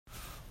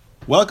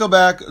Welcome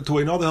back to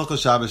another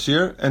Hilchos Shabbos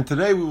Shiur, and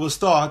today we will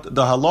start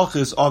the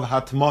halachis of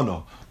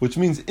Hatmanah, which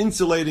means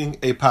insulating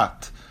a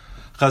pot.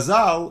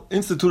 Chazal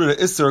instituted an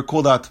Isser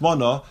called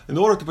Hatmanah in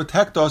order to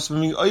protect us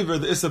from being over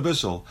the Isser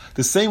Bishul.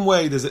 The same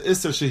way there's an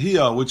Isser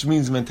Shehiyah, which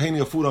means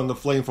maintaining a food on the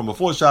flame from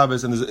before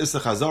Shabbos, and there's an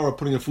Isser Chazara,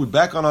 putting a food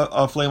back on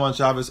a flame on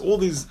Shabbos. All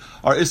these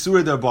are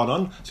Issurei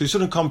Derbanan, so you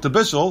shouldn't come to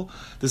Bishul.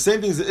 The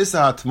same thing is the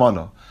Isser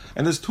Hatmanah.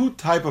 And there's two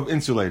types of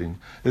insulating.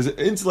 There's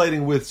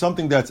insulating with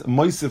something that's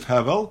moisif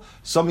hevel,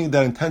 something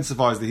that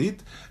intensifies the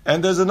heat,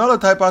 and there's another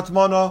type of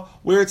Hatmanah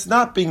where it's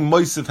not being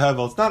moisif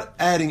hevel, it's not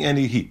adding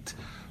any heat.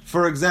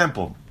 For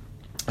example,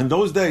 in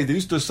those days, they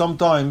used to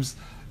sometimes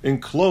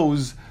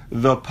enclose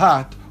the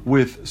pot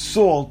with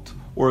salt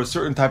or a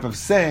certain type of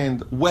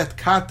sand, wet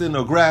cotton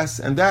or grass,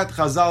 and that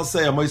Chazal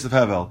say a moisif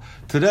hevel.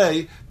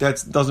 Today,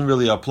 that doesn't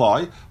really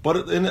apply,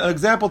 but an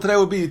example today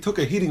would be you took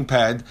a heating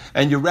pad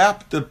and you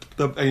wrapped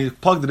and you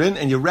plugged it in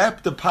and you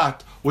wrapped the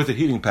pot with a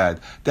heating pad.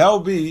 That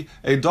would be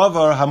a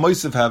davar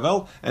ha-moisif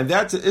hevel, and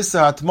that's an issa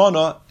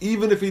hatmanah,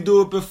 even if you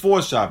do it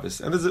before Shabbos.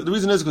 And the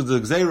reason is because the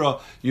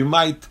gzeira, you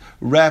might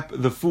wrap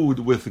the food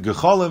with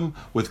gecholim,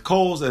 with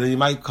coals, and then you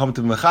might come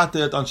to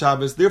mechatet on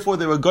Shabbos. Therefore,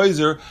 they were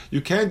geyser, you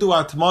can't do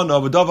hatmanah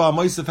of a davar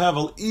ha-moisif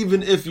hevel,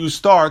 even if you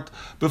start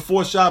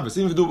before Shabbos,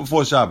 even if you do it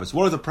before Shabbos.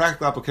 What is the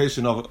practical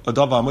application of a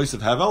davar ha-moisif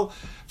hevel?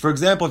 For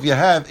example, if you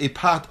have a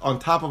pot on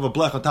top of a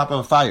blech, on top of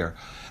a fire,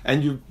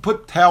 and you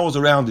put towels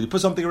around it, you put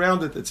something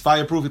around it, it's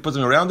fireproof, you put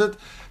something around it,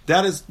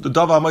 that is the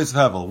davar moisif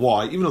hevel.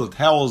 Why? Even though the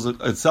towels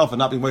itself are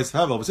not being moisif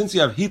hevel, but since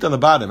you have heat on the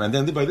bottom, and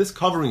then by this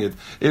covering it,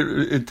 it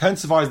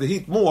intensifies the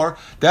heat more,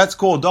 that's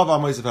called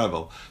davar moisif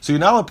hevel. So you're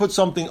now going to put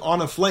something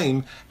on a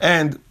flame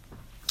and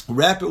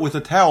wrap it with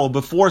a towel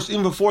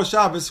even before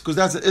Shabbos, because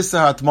that's an issa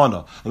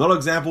hatmanah. Another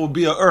example would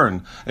be a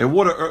urn, a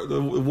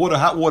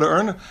hot water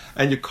urn,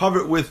 and you cover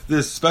it with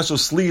this special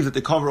sleeve that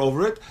they cover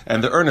over it,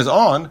 and the urn is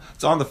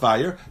it's on the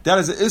fire. That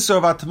is an issa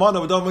of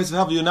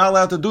hatmanah. You're not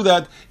allowed to do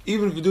that,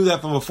 even if you do that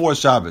from before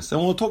Shabbos.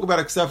 And we'll talk about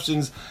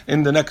exceptions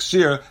in the next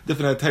year,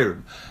 different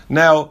heterim.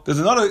 Now, there's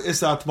another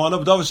issa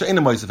hatmanah, b'davar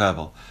she'eino moisif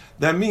hevel.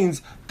 That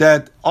means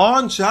that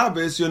on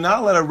Shabbos, you're not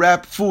allowed to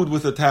wrap food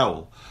with a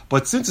towel.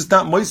 But since it's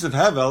not moisif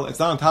hevel, it's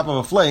not on top of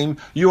a flame,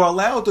 you are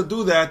allowed to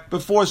do that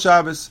before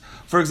Shabbos.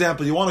 For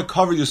example, you want to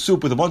cover your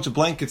soup with a bunch of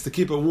blankets to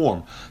keep it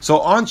warm.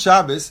 So on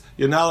Shabbos,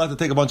 you're not allowed to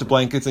take a bunch of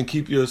blankets and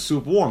keep your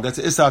soup warm. That's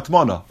issa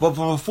hatmanah. But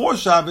from before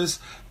Shabbos,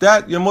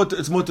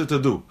 it's mutter to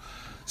do.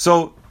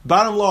 So,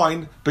 bottom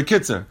line,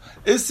 bekitzer,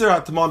 isser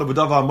hatmanah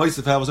b'davar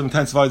moisif hevel, some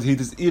intensifies the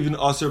heat, is even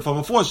usher from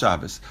before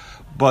Shabbos.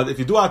 But if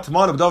you do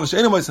hatmanah b'davar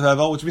she'eino moisif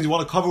hevel, which means you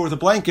want to cover with a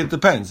blanket,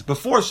 depends.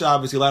 Before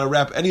Shabbos, you're allowed to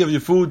wrap any of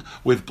your food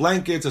with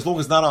blankets, as long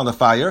as it's not on the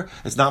fire,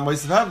 it's not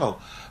moisif hevel.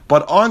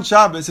 But on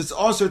Shabbos, it's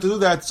also to do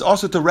that. It's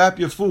also to wrap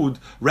your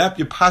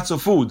pots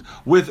of food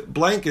with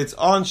blankets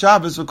on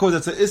Shabbos, because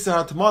it's an issa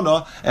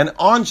hatmanah. And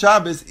on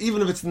Shabbos,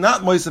 even if it's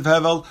not moisif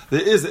hevel,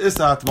 there is an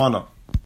issa hatmanah.